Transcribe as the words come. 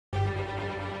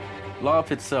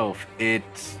LARP itself,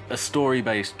 it's a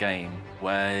story-based game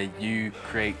where you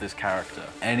create this character,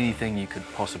 anything you could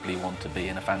possibly want to be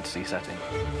in a fantasy setting.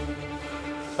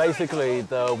 Basically,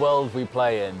 the world we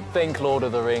play in, think Lord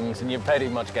of the Rings, and you're pretty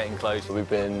much getting close. We've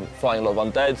been fighting a lot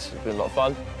of undeads, it's been a lot of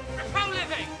fun.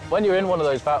 When you're in one of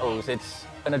those battles, it's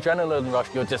an adrenaline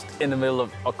rush. You're just in the middle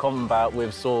of a combat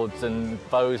with swords and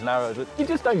bows and arrows that you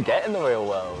just don't get in the real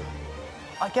world.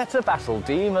 I get to battle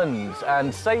demons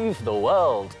and save the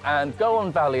world and go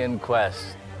on valiant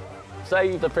quests,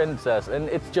 save the princess, and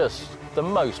it's just the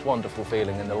most wonderful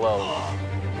feeling in the world.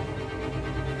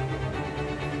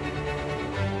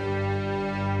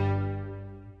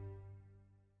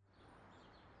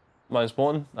 My name's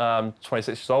Morton, I'm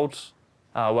 26 years old,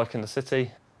 I work in the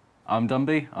city. I'm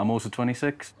Dunby, I'm also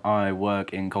 26. I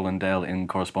work in Colindale in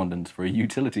correspondence for a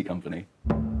utility company.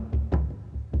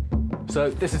 So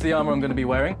this is the armour I'm going to be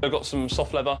wearing. I've got some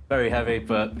soft leather. Very heavy,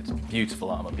 but it's beautiful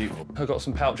armour, beautiful. I've got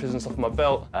some pouches and stuff on my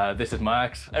belt. This is my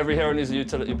axe. Every hero needs a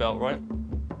utility belt, right?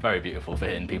 Very beautiful for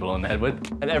hitting people on the head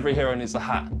with. And every hero needs a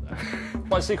hat.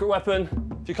 My secret weapon,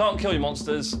 if you can't kill your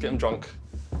monsters, get them drunk.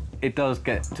 It does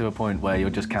get to a point where you're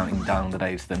just counting down the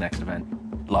days to the next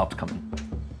event. LARP's coming.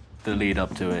 The lead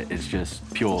up to it is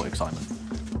just pure excitement.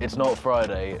 It's not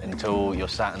Friday until you're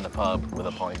sat in the pub with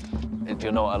a pint.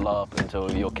 You're not a LARP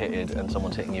until you're kitted and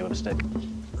someone's hitting you with a stick.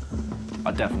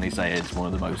 I'd definitely say it's one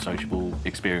of the most sociable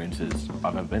experiences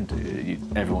I've ever been to.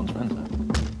 Everyone's friends there.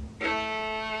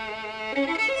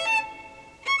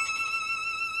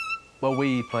 Well,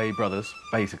 we play brothers.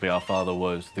 Basically, our father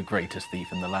was the greatest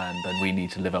thief in the land, and we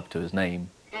need to live up to his name.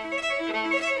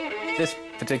 This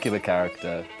particular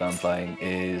character that I'm playing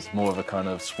is more of a kind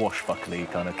of swashbuckly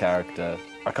kind of character.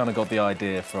 I kind of got the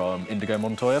idea from Indigo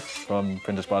Montoya from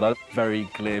Princess Bride. Very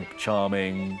glib,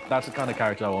 charming. That's the kind of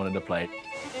character I wanted to play.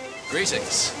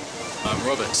 Greetings. I'm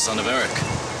Robert, son of Eric,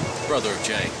 brother of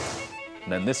Jay.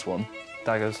 And then this one.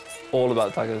 Daggers. All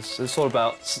about daggers. It's all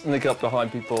about sneaking up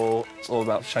behind people. It's all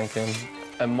about shanking.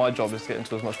 And my job is to get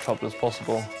into as much trouble as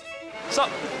possible. What's up?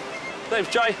 Name's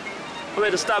Jay. I'm here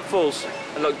to stab fools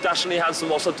and look dashingly handsome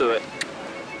whilst I do it.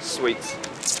 Sweet.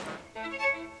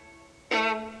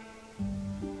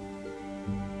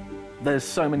 There's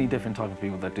so many different types of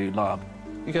people that do LARP.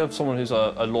 You can have someone who's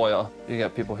a lawyer. You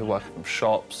get people who work from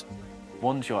shops.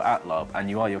 Once you're at LARP and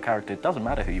you are your character, it doesn't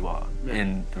matter who you are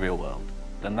in the real world.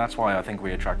 And that's why I think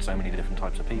we attract so many different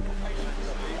types of people.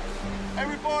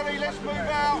 Everybody, let's move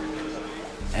out!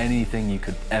 Anything you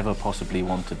could ever possibly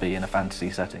want to be in a fantasy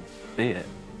setting, be it.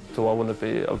 Do I want to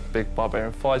be a big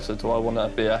barbarian fighter? Do I want to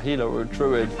be a healer or a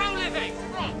druid?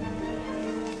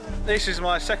 This is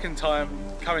my second time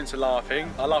coming to LARPing.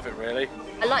 I love it, really.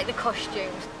 I like the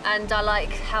costumes, and I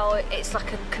like how it's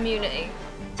like a community.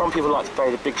 Some people like to play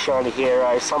the big shiny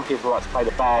hero, some people like to play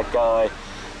the bad guy.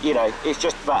 You know, it's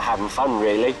just about having fun,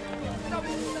 really.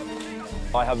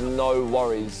 I have no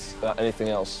worries about anything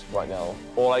else right now.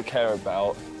 All I care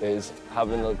about is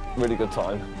having a really good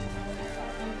time.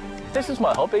 This is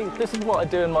my hobby. This is what I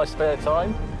do in my spare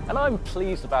time, and I'm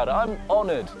pleased about it. I'm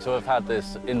honoured to have had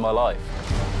this in my life.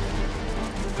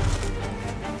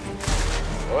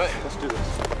 All right, let's do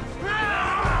this.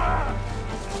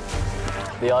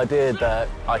 The idea that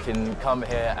I can come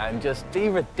here and just be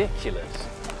ridiculous.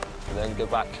 And then go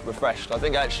back refreshed. I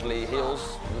think actually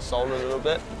heals the soul a little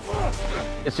bit.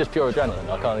 It's just pure adrenaline.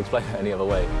 I can't explain it any other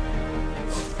way.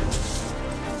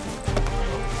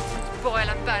 Boil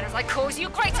and burn as I cause you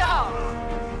greater harm.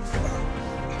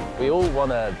 We all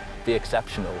want to be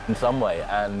exceptional in some way,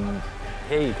 and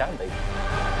here you can be.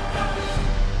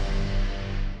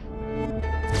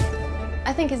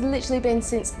 I think it's literally been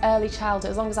since early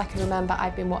childhood, as long as I can remember,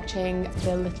 I've been watching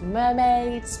The Little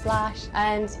Mermaid, Splash,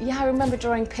 and yeah, I remember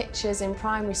drawing pictures in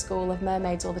primary school of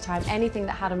mermaids all the time. Anything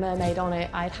that had a mermaid on it,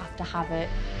 I'd have to have it.